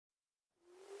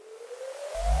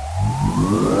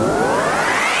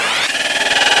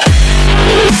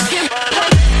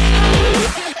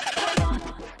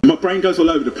My brain goes all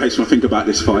over the place when I think about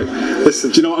this fight.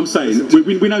 Listen, do you know what I'm saying?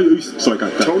 We know who's... Sorry, go.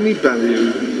 Tony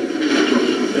Bellew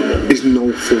is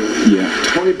no fool. Yeah.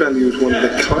 Tony Bellew is one of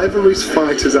the cleverest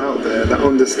fighters out there that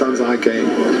understands our game.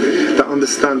 That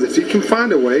understands if he can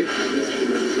find a way,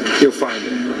 he'll find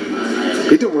it.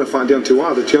 He don't want to fight Deontay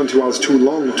Wilder. Deontay Wilder's too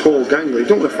long, tall, gangly. He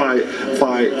don't want to fight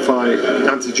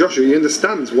Anthony Joshua. He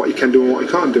understands what he can do and what he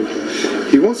can't do.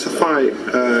 He wants to fight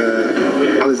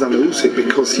Alexander Usyk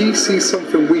because he sees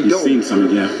something we don't. He's seen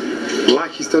something, yeah.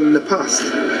 Like he's done in the past.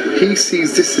 He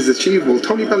sees this as achievable.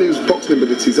 Tony Bellew's boxing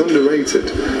ability is underrated.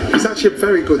 He's actually a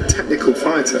very good technical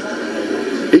fighter.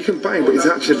 He can bang, but he's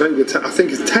actually a very good. I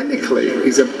think technically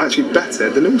he's actually better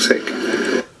than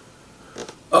Usyk.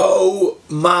 Oh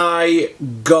my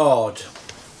God.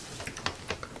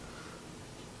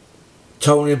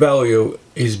 Tony Bellew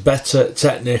is better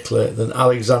technically than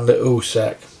Alexander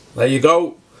Usyk. There you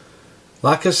go.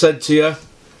 Like I said to you,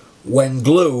 when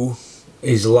glue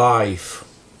is life.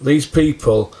 These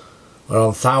people are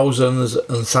on thousands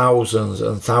and thousands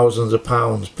and thousands of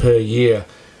pounds per year.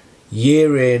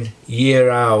 Year in, year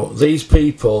out. These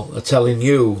people are telling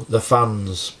you, the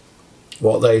fans,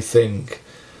 what they think.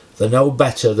 They're no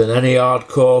better than any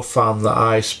hardcore fan that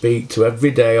I speak to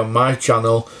every day on my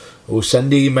channel, who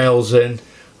send emails in,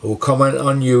 who comment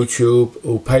on YouTube,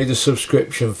 who pay the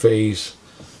subscription fees.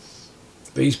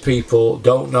 These people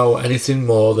don't know anything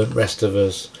more than the rest of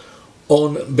us.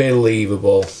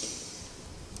 Unbelievable.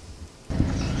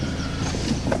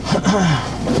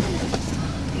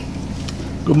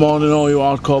 Good morning all you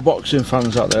hardcore boxing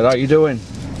fans out there, how you doing?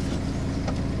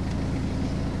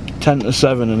 10 to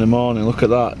 7 in the morning, look at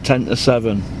that, 10 to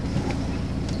 7.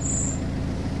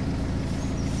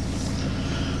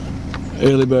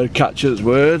 Early bird catches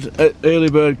early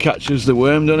bird catches the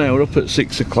worm, doesn't it? We're up at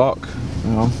 6 o'clock.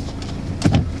 You know.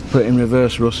 Put it in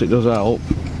reverse, Russ, it does help.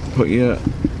 Put your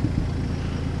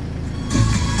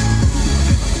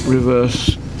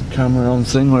reverse camera on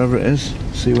thing, whatever it is.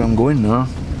 See where I'm going now.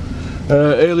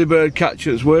 Early bird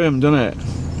catches worm, doesn't it?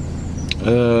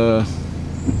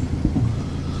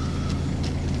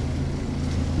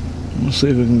 Let's see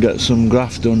if we can get some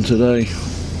graft done today,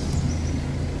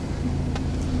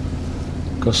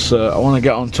 because I want to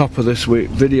get on top of this week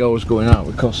videos going out,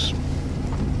 because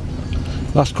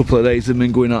last couple of days they've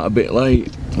been going out a bit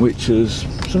late, which is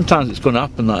sometimes it's going to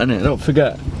happen, that, isn't it? Don't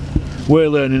forget, we're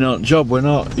learning on the job, we're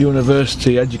not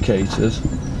university educators,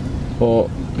 but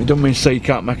it doesn't mean to say you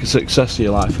can't make a success of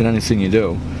your life in anything you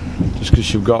do just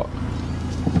because you've got,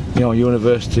 you know,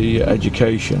 university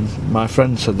education. My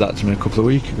friend said that to me a couple of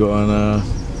weeks ago, and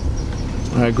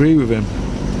I agree with him.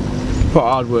 Put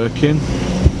hard work in,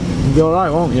 you'll be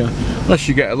alright, won't you? Unless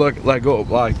you get a leg up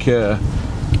like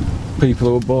people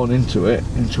who were born into it,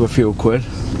 into a few quid.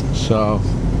 So,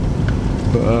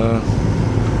 but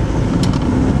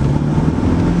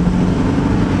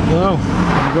no,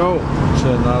 there we go.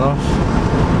 Turn that off.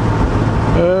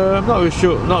 I'm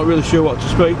not really sure what to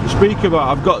speak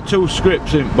about. I've got 2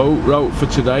 scripts in wrote for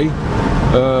today,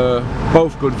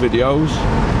 both good videos.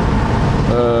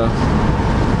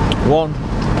 One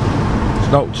is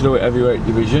not to do with heavyweight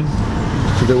division,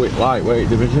 to do with lightweight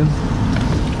division.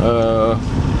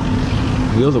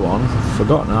 The other one, I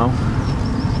forgot now.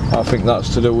 I think that's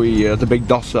to do with the big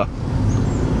dosser.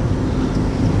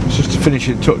 It's just a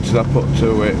finishing touch that I put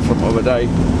to it from the other day.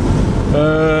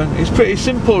 It's pretty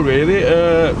simple really.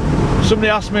 Somebody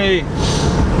asked me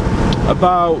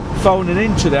about phoning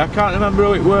in today. I can't remember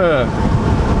who it were.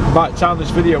 By the time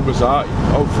this video was out,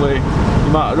 hopefully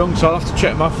you might have rung, so I'll have to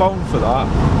check my phone for that.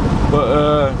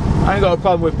 But I ain't got a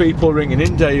problem with people ringing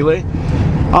in daily.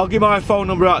 I'll give my phone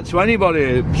number out to anybody.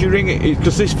 If you ring it,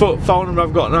 because this phone number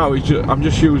I've got now is I'm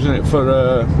just using it for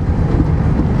the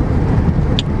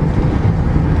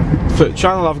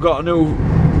channel. I've got a new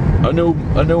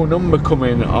number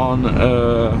coming on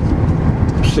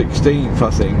 16th,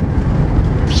 I think.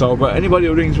 So, but anybody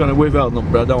who rings me on a withheld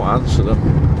number, I don't answer them.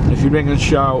 If you ring and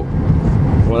shout,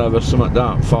 whatever, something like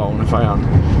that, phone, if I am,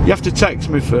 you have to text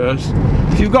me first.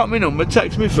 If you've got my number,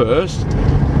 text me first.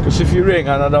 Because if you ring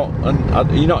and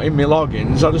you're not in my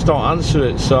logins, I just don't answer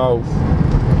it. So,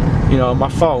 you know, my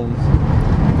phone,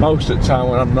 most of the time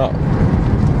when I'm not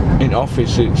in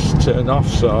office, it's turned off,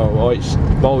 so, or it's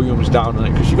volume's down on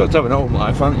it, because you've got to have an home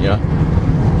life, haven't you?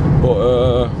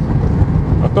 But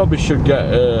I probably should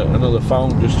get another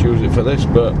phone, just use it for this,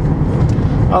 but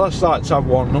I just like to have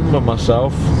one number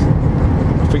myself.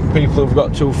 I think people who've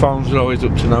got 2 phones are always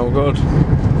up to no good,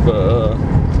 but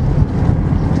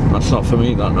that's not for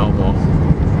me, that no more.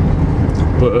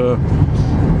 But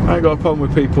I ain't got a problem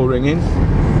with people ringing.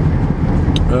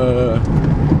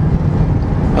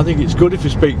 I think it's good if you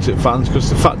speak to fans, because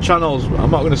the fat channels,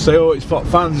 I'm not going to say, oh, it's for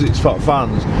fans, it's for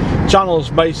fans. Channels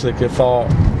basically for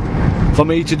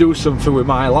me to do something with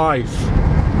my life,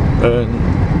 and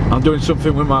I'm doing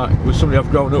something with somebody I've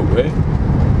grown up with,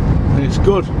 and it's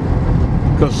good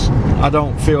because I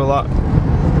don't feel like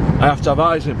I have to have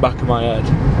eyes in the back of my head.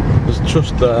 There's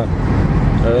trust there,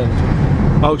 and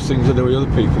most things I do with other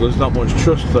people, there's not much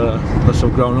trust there unless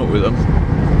I've grown up with them.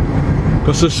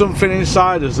 Because there's something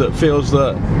inside us that feels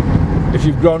that if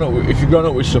you've grown up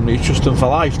with somebody, you trust them for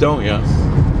life, don't you?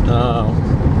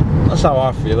 That's how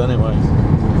I feel anyway.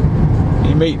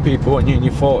 You meet people when you're in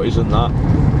your 40s and that,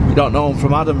 you don't know them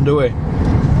from Adam, do we?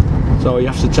 So you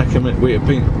have to take it with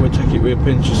a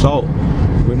pinch of salt,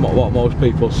 with what most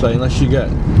people say, unless you get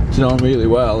to know them really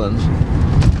well. And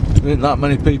there ain't that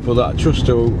many people that I trust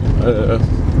who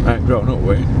I ain't grown up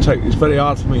with. It's very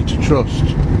hard for me to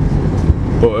trust.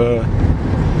 But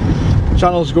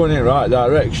channel's going in the right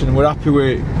direction. We're happy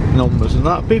with numbers and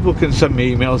that. People can send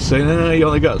me emails saying, you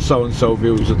only got so and so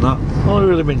views and that. We've only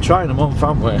really been trying a month,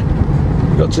 haven't we?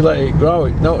 You've got to let it grow.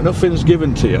 Nothing's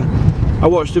given to you. I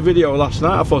watched a video last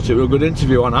night. I thought it was a good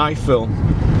interview on iFilm.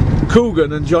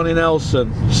 Coogan and Johnny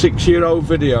Nelson, 6-year-old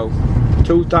video,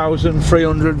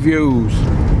 2,300 views.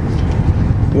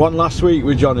 One last week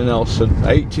with Johnny Nelson,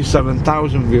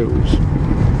 87,000 views.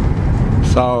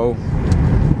 So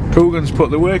Coogan's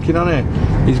put the work in, hasn't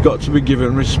he? He's got to be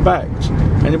given respect.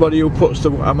 Anybody who puts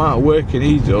the amount of work in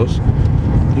he does,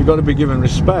 you've got to be given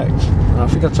respect. And I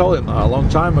think I told him that a long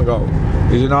time ago.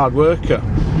 He's an hard worker.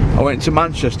 I went to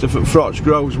Manchester for Froch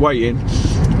Groves weighing.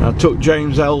 I took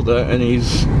James Elder and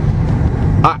his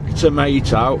actor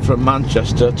mate out from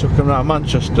Manchester, took him around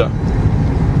Manchester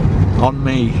on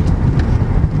me.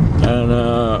 And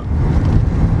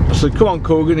I said, come on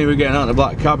Coogan, he was getting out of the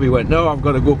black cab. He went, no, I've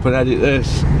got to go up and edit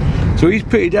this. So he's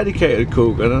pretty dedicated,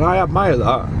 Coogan, and I admire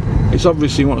that. It's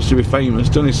obviously he wants to be famous,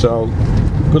 doesn't he? So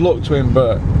good luck to him,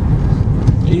 but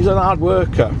he's an hard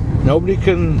worker. Nobody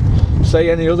can say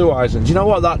any otherwise. And do you know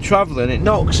what? That travelling, it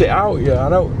knocks it out. Yeah, I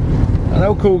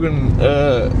know Coogan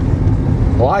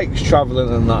likes travelling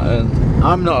and that, and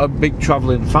I'm not a big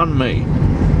travelling fan, mate.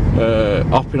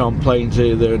 Hopping on planes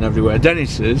here, there, and everywhere.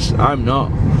 Dennis is. I'm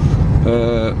not.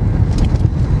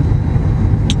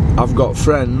 I've got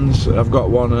friends. I've got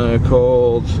one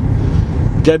called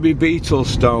Debbie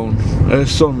Beetlestone. Her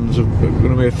son's going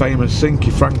to be a famous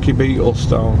sinky, Frankie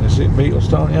Beetlestone. Is it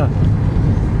Beetlestone? Yeah.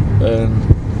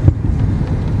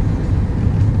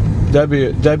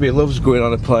 Debbie loves going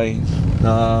on a plane.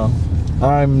 No,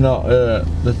 I'm not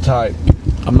the type.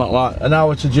 I'm not like an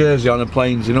hour to Jersey on a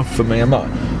plane's enough for me. I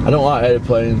don't like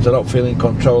airplanes. I don't feel in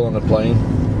control on a plane.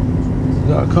 Is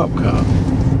that a cop car?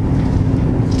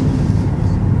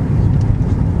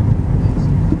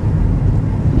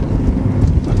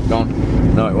 That's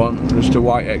gone. No, it wasn't. Just a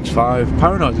white X5.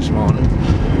 Paranoid this morning.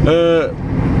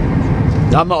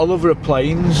 I'm not a lover of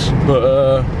planes,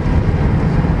 but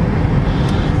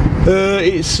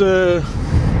it's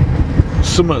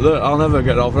something that I'll never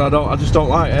get over. I just don't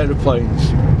like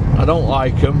aeroplanes. I don't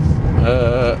like them.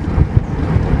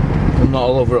 I'm not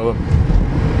a lover of them.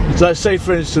 So let's say,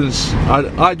 for instance,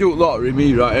 I do lottery,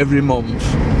 me, right, every month.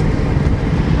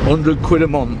 100 quid a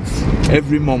month,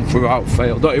 every month without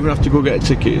fail. Don't even have to go get a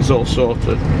ticket, it's all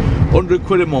sorted. 100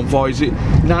 quid a month, or is it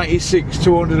 96,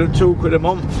 202 quid a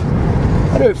month?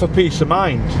 I do it for peace of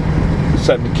mind.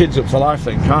 Set my kids up for life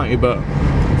then, can't you? But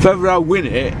if ever I win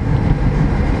it,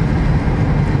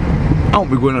 I won't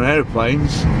be going on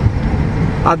aeroplanes.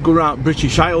 I'd go around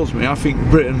British Isles, me. I think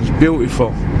Britain's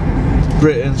beautiful.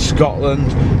 Britain,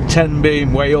 Scotland, Tenby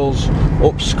in Wales,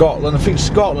 up Scotland. I think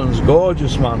Scotland's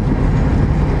gorgeous, man.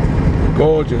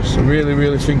 Gorgeous. I really,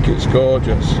 really think it's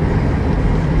gorgeous.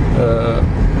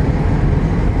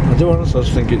 I do honestly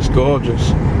think it's gorgeous.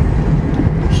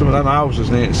 Some of them houses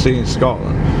near the sea in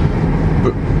Scotland.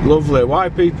 But lovely. Why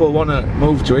people want to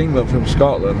move to England from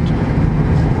Scotland,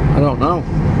 I don't know.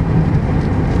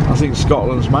 I think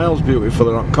Scotland's miles beautiful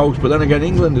on the coast, but then again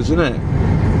England is, isn't it?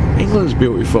 England's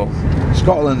beautiful.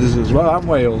 Scotland is as well, and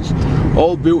Wales.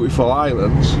 All beautiful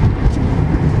islands.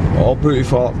 All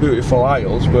beautiful, beautiful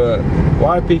isles, but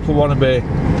why people want to be...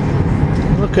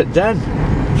 Look at Den.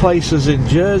 Places in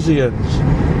Jersey and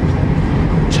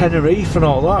Tenerife and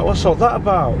all that. What's all that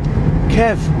about?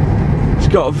 Kev, he's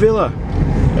got a villa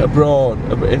abroad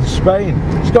in Spain.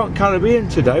 He's got Caribbean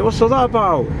today. What's all that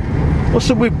about? What's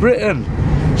up with Britain?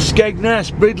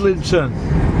 Skegness, Bridlington,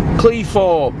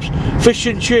 Cleethorpes, fish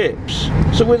and chips.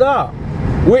 So with that,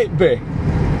 Whitby.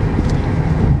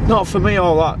 Not for me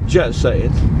all that jet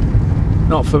setting.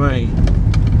 not for me.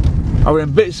 I were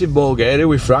in bits in Bulgaria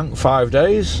with Frank, 5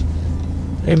 days.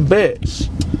 In bits.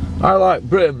 I like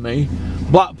Britain, me.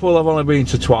 Blackpool I've only been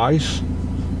to twice,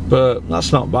 but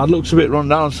that's not bad. Looks a bit run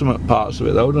down some parts of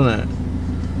it though, doesn't it?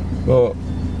 But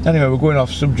anyway, we're going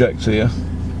off subject here.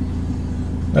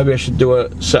 Maybe I should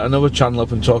set another channel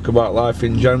up and talk about life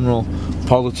in general,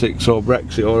 politics or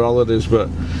Brexit or holidays, but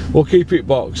we'll keep it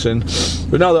boxing.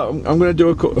 But now that I'm going to do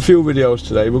a few videos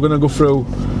today, we're going to go through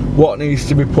what needs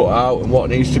to be put out and what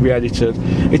needs to be edited.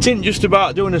 It isn't just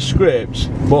about doing a script,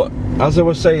 but as I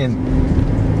was saying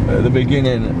at the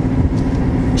beginning,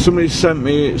 somebody sent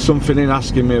me something in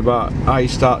asking me about how you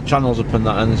start channels up and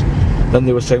that, and then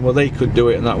they were saying, well, they could do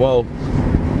it and that. Well,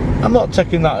 I'm not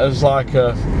taking that as like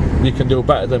you can do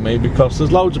better than me, because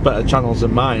there's loads of better channels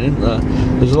than mine, isn't there?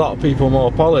 There's a lot of people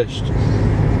more polished.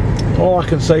 All I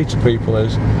can say to people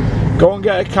is, go and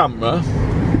get a camera,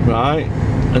 right,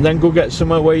 and then go get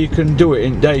somewhere where you can do it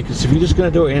in day, because if you're just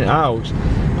going to do it in house,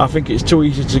 I think it's too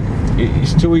easy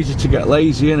to get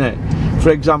lazy, isn't it? For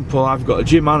example, I've got a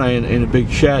gym in a big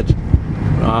shed,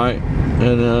 right,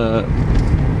 and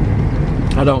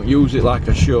I don't use it like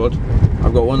I should.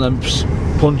 I've got one of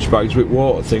them punch bags with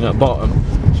water thing at the bottom,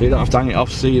 so you don't have to hang it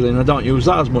off ceiling. I don't use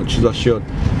that as much as I should,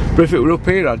 but if it were up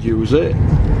here I'd use it.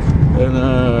 And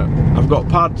I've got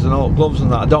pads and all gloves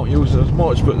and that. I don't use it as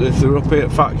much, but if they were up here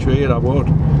at factory here I would.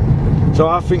 So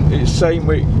I think it's the same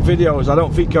with videos. I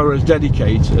don't think I was as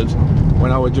dedicated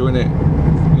when I was doing it,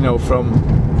 you know, from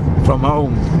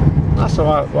home. That's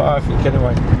what I think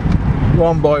anyway. Go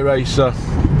on, Boy Racer.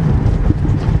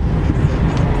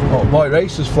 Oh, Boy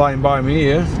Racer's flying by me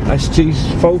here. ST's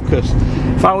Focus.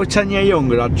 If I were 10 years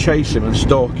younger, I'd chase him and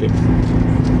stalk him.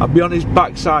 I'd be on his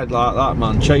backside like that,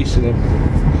 man, chasing him.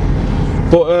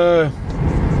 But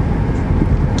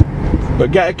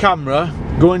get a camera,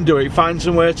 go and do it, find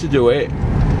somewhere to do it.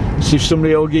 See if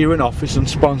somebody will give you an office and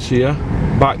sponsor you,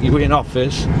 back you in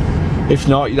office. If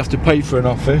not, you'd have to pay for an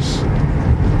office.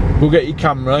 Go get your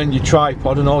camera and your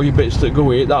tripod and all your bits that go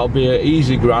with it. That'll be an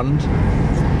easy grand.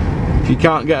 If you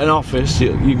can't get an office,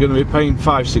 you're going to be paying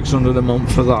 $500–600 a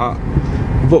month for that.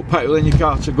 Put petrol in your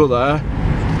car to go there.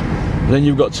 Then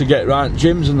you've got to get around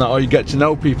gyms and that, or you get to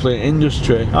know people in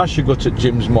industry. I should go to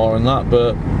gyms more and that,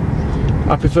 but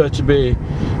I prefer to be,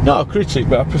 not a critic,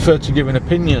 but I prefer to give an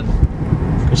opinion.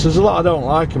 Because there's a lot I don't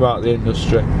like about the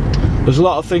industry. There's a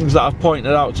lot of things that I've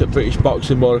pointed out to British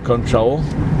Boxing Board of Control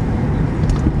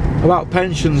about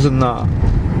pensions and that.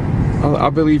 I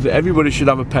believe that everybody should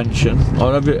have a pension,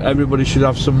 or everybody should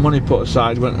have some money put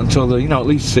aside until they're, you know, at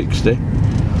least 60. You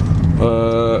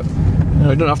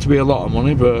know, it don't have to be a lot of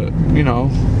money, but you know,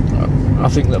 I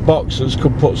think that boxers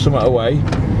could put something away.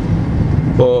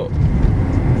 But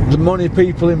the money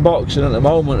people in boxing at the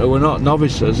moment who are not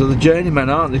novices are the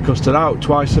journeymen, aren't they? Because they're out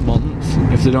twice a month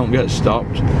if they don't get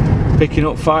stopped, picking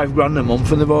up £5 a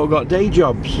month, and they've all got day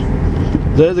jobs.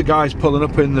 They're the guys pulling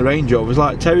up in the Range Rovers,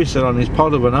 like Terry said on his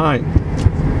pod overnight.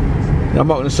 I'm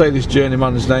not going to say this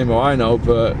journeyman's name who I know,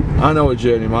 but I know a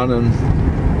journeyman, and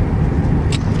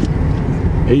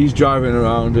he's driving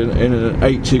around in an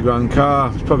 80 grand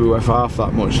car. It's probably worth half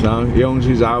that much now. He owns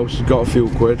his house, he's got a few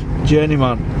quid.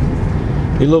 Journeyman.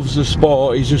 He loves the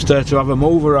sport, he's just there to have a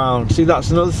move around. See,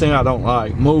 that's another thing I don't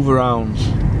like, move arounds.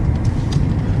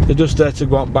 They're just there to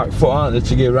go on back foot, aren't they,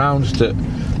 to give rounds to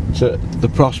the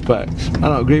prospects. I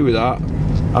don't agree with that.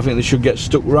 I think they should get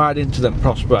stuck right into them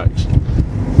prospects.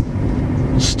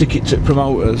 Stick it to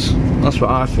promoters. That's what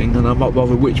I think, and I'm not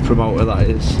bothered which promoter that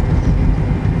is.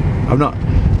 I'm not.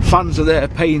 Fans are there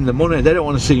paying the money. They don't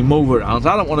want to see move arounds.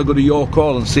 I don't want to go to York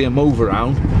Hall and see a move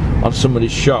around on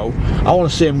somebody's show. I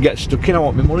want to see them get stuck in. I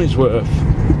want my money's worth.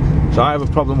 So I have a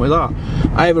problem with that.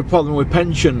 I have a problem with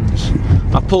pensions.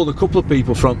 I pulled a couple of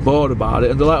people front board about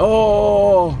it, and they're like,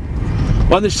 oh,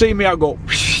 when they see me I go,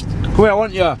 come here, I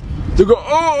want you. They go,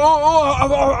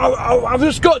 I've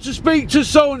just got to speak to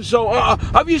so and so.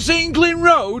 Have you seen Glyn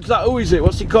Rhodes? That, who is it?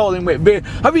 What's he calling with beer?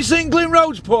 Have you seen Glyn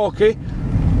Rhodes, Porky?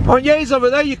 Oh yeah, he's over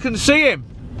there. You can see him.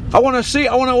 I want to see.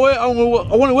 I want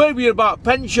to word with you about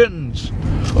pensions.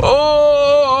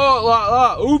 Oh, like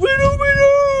that.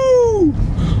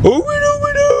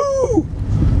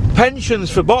 Pensions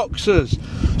for boxers.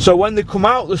 So when they come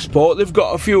out the sport, they've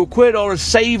got a few quid or a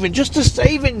saving, just a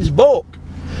savings book.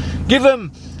 Give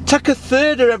them. Take a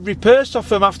third of every purse off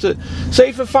them after. Say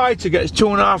if a fighter gets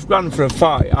 £2.5 grand for a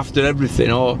fight after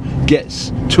everything, or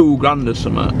gets £2 grand or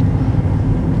something,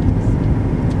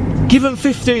 give them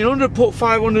 1,500, put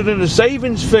 500 in a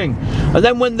savings thing, and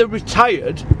then when they're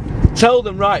retired, tell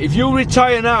them, right, if you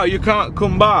retire now, you can't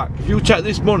come back. If you take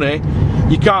this money,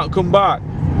 you can't come back.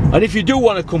 And if you do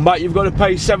want to come back, you've got to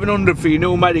pay $700 for your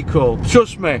new medical.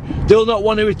 Trust me, they'll not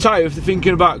want to retire if they're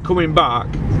thinking about coming back.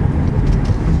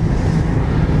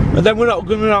 And then we're not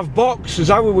going to have boxers,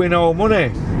 how will we know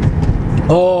money?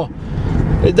 Or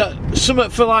something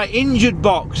for like injured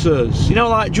boxers, you know,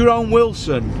 like Jerome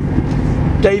Wilson.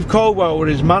 Dave Caldwell was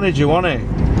his manager, wasn't he?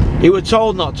 He was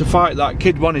told not to fight that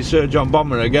kid, wanted Sir John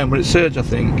Bomber again, but it's Serge, I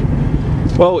think.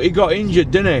 Well, he got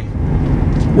injured, didn't he?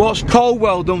 What's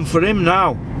Caldwell done for him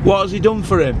now? What has he done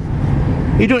for him?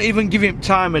 He don't even give him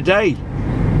time of day.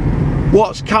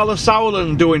 What's Callis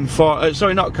Howland doing for...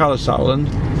 sorry, not Callis Howland.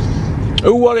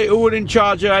 Who were in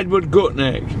charge of Edward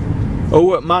Gutnick? Who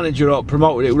was manager or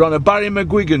promoted it? We were on a Barry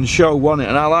McGuigan show, wasn't it?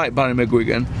 And I like Barry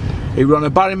McGuigan. He was on a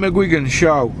Barry McGuigan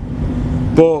show.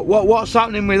 But what's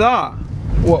happening with that?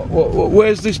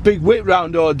 Where's this big whip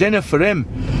round or dinner for him?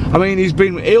 I mean, he's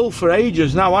been ill for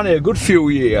ages now, hasn't he? A good few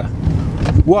years.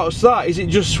 What's that? Is it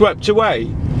just swept away?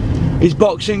 Is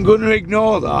boxing going to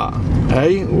ignore that?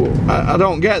 Hey, I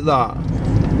don't get that.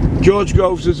 George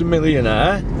Groves is a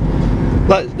millionaire.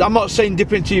 I'm not saying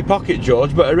dip into your pocket,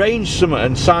 George, but arrange something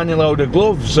and sign a load of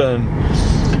gloves and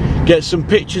get some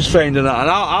pictures framed and that, and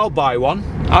I'll buy one.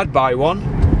 I'd buy one.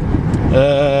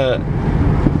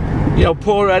 You know,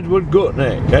 poor Eddie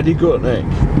Gutnick,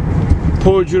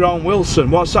 poor Jerome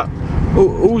Wilson. What's that?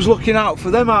 Who's looking out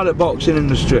for them out of the boxing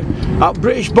industry? At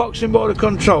British Boxing Board of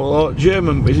Control or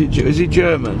German? Is he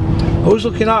German? Who's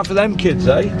looking out for them kids,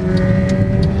 eh?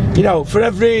 You know, for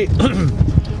every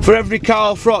for every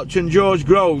Carl Froch and George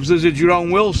Groves, there's a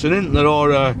Jerome Wilson, isn't there?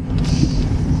 Or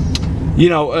you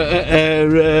know,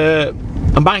 a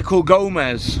Michael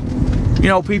Gomez. You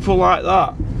know, people like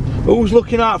that. Who's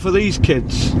looking out for these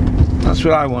kids? That's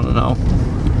what I want to know.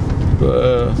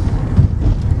 But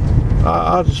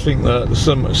I just think that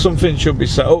something should be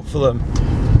set up for them,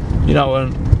 you know,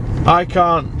 and I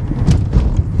can't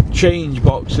change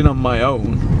boxing on my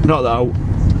own, not that,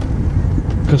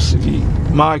 because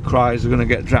my cries are going to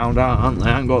get drowned out, aren't they?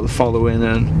 I ain't got the following,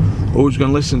 and who's going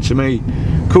to listen to me?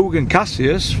 Coogan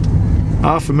Cassius,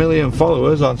 500,000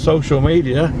 followers on social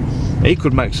media, he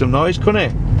could make some noise,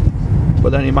 couldn't he? But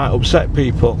then he might upset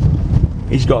people.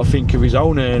 He's got to think of his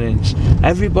own earnings.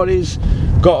 Everybody's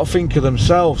got to think of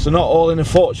themselves. They're not all in a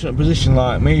fortunate position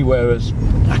like me, whereas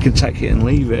I can take it and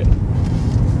leave it.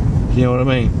 You know what I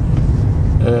mean?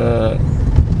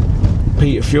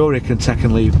 Peter Fury can take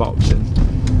and leave boxing.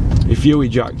 If Fury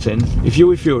jacked in,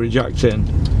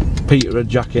 Peter would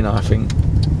jack in, I think.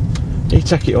 He'd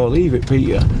take it or leave it,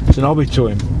 Peter. It's an hobby to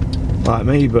him, like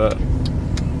me, but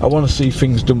I want to see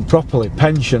things done properly.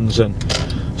 Pensions and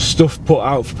stuff put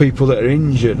out for people that are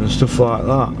injured and stuff like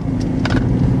that.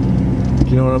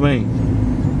 You know what I mean?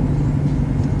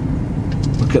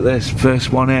 Look at this,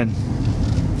 first one in.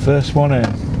 First one in.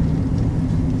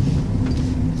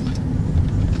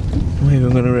 I'm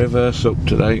even going to reverse up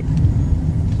today.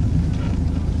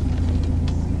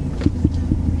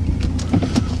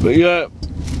 But yeah.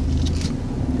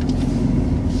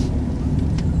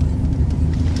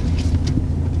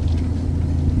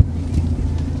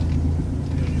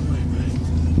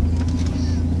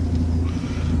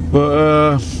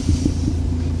 But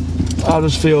I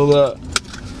just feel that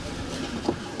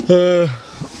I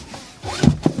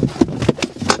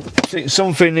think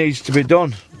something needs to be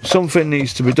done. Something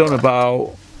needs to be done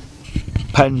about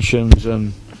pensions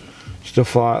and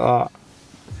stuff like that.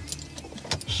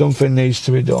 Something needs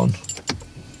to be done,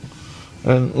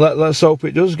 and let's hope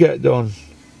it does get done.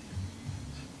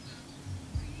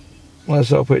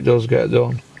 Let's hope it does get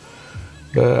done.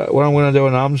 But what I'm going to do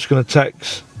now, I'm just going to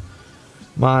text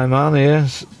my man here,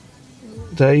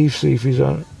 Dave, see if he's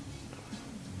on.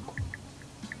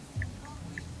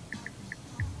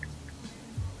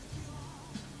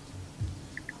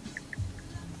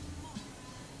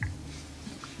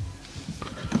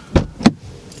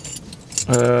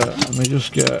 Let me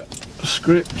just get a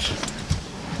script.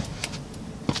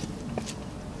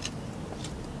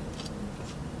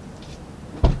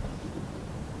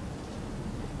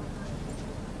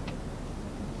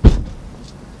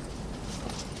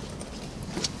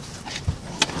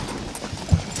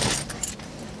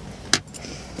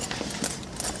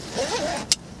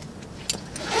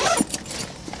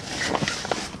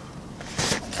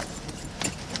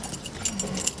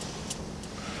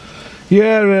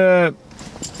 Yeah,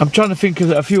 I'm trying to think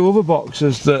of a few other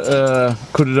boxers that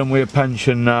could have done with a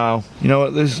pension now. You know,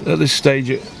 at this stage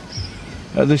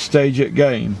at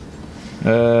game,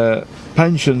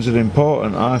 pensions are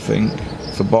important, I think,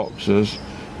 for boxers.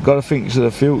 Got to think of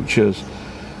the futures,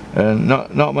 and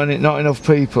not enough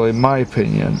people, in my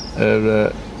opinion,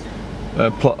 are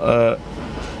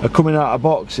are coming out of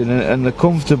boxing and they're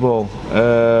comfortable.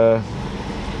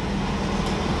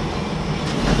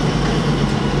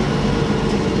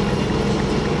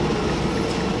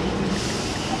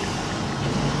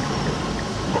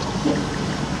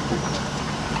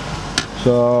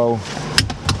 So,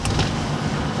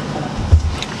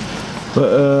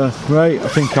 but right, I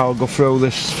think I'll go through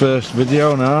this first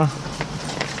video now,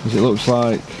 as it looks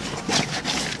like.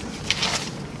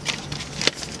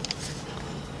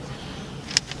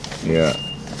 Yeah.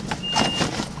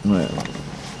 Right.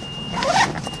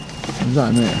 Is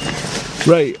that in it?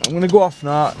 Right, I'm going to go off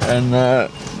now, and well,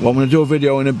 I'm going to do a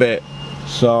video in a bit.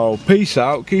 So, peace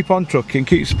out, keep on trucking,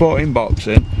 keep supporting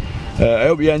boxing. I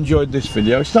hope you enjoyed this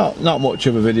video. It's not much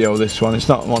of a video, this one. It's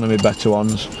not one of my better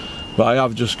ones, but I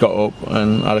have just got up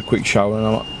and had a quick shower, and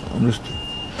I'm just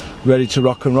ready to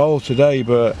rock and roll today.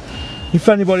 But if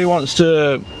anybody wants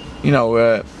to, you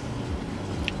know,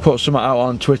 put something out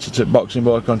on Twitter to Boxing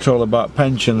Board Control about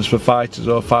pensions for fighters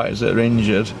or fighters that are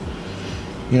injured,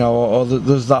 you know, or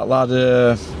there's that lad,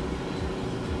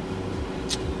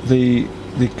 the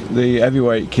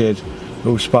heavyweight kid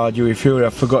who sparred Huey Fury,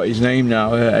 I forgot his name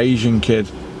now, Asian kid.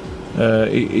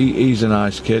 He's a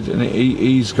nice kid, and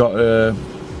he's got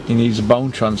he needs a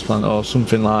bone transplant or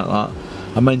something like that.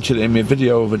 I mentioned it in my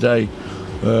video the other day.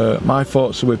 My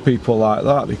thoughts are with people like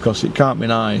that, because it can't be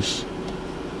nice,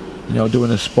 you know,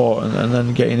 doing a sport and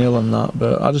then getting ill and that.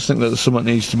 But I just think that something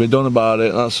needs to be done about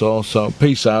it, that's all. So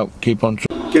peace out, keep on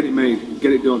Get it made,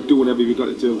 get it done, do whatever you've got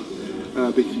to do.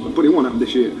 But it won't happen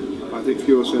this year. I think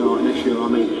Fury's saying, oh, next year, I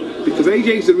mean, because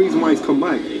AJ's the reason why he's come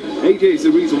back. AJ's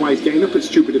the reason why he's getting up at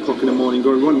stupid o'clock in the morning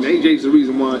going running. AJ's the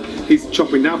reason why he's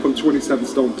chopping down from 27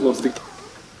 stone plus.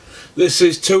 This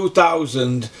is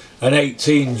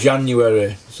 2018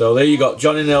 January. So there you got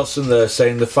Johnny Nelson there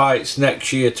saying the fight's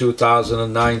next year,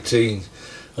 2019,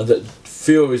 and that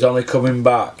Fury's only coming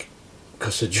back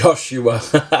because of Joshua.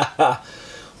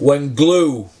 When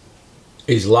glue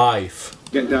is life.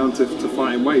 Get down to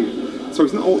fighting weight. So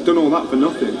he's not done all that for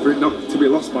nothing, for it not to be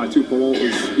lost by two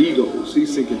promoters' egos.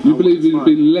 He's thinking... You believe he'd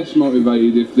been less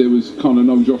motivated if there was kind of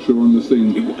no Joshua on the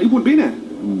scene? He wouldn't be in it.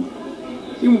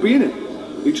 He wouldn't be in it.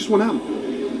 He just wouldn't happen.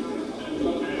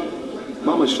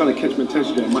 Mama's trying to catch my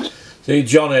attention there. See,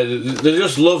 Johnny, they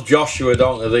just love Joshua,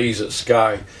 don't they, these at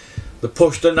Sky? They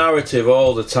push the narrative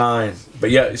all the time,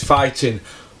 but yet he's fighting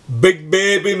Big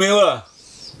Baby Miller.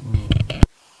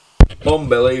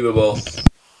 Unbelievable.